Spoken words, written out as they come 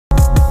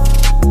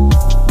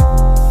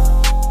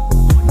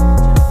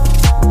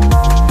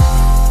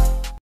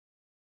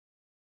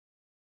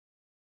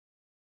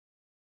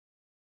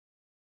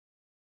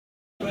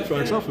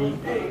Thanks, I feel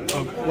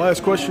you.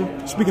 Last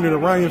question. Speaking of the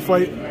Ryan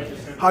fight,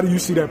 how do you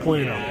see that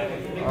playing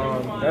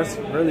out? That's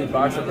really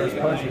boxer versus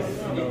punches.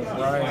 You know,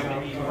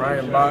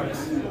 Ryan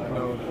box, you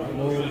know,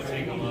 move,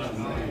 you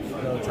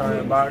know, try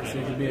and box.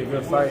 It could be a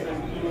good fight.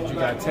 But you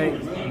got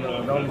Tank. You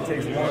know, it only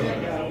takes one.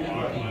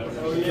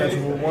 Catch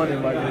him with one, it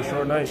might be a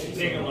short night. So,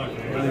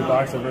 really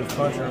boxer versus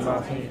puncher, in my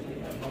opinion.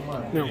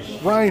 Now,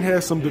 Ryan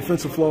has some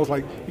defensive flaws,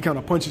 like he kind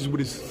of punches with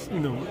his,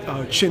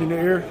 chin in the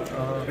air.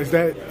 Is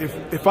that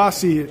if I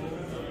see it,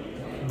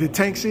 did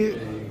Tank see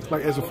it?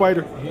 Like as a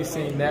fighter, he's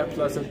seen that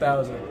plus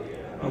 1,000.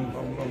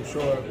 I'm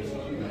sure.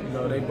 You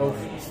know, they both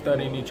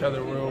studying each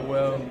other real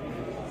well.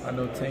 I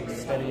know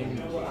Tank's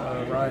studying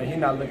Ryan. He's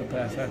not looking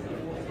past that.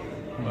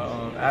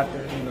 But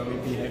after, you know,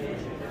 he'd be happy.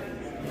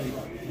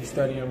 He's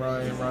studying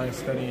Ryan. Ryan's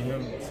studying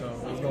him. So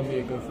it's gonna be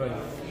a good fight.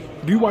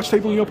 Do you watch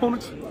tape on your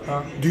opponents?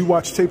 Huh? Do you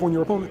watch tape on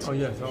your opponents? Oh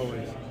yes,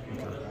 always.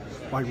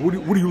 Like, what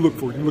do you look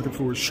for? Are you looking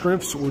for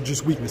strengths or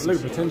just weaknesses? I'm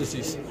looking for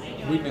tendencies,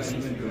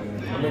 weaknesses.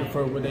 I'm looking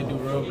for what they do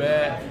real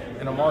bad,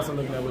 and I'm also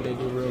looking at what they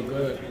do real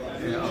good,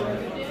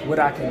 and what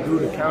I can do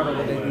to counter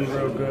what they do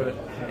real good,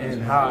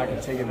 and how I can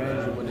take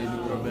advantage of what they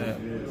do real bad.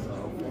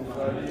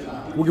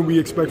 What can we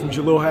expect from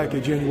Jahlil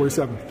Hackett January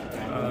 7th?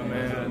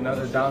 Man,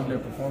 another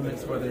dominant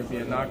performance, whether it be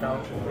a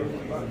knockout or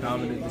a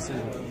dominant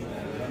decision.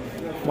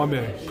 My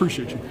man,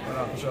 appreciate you.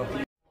 For sure.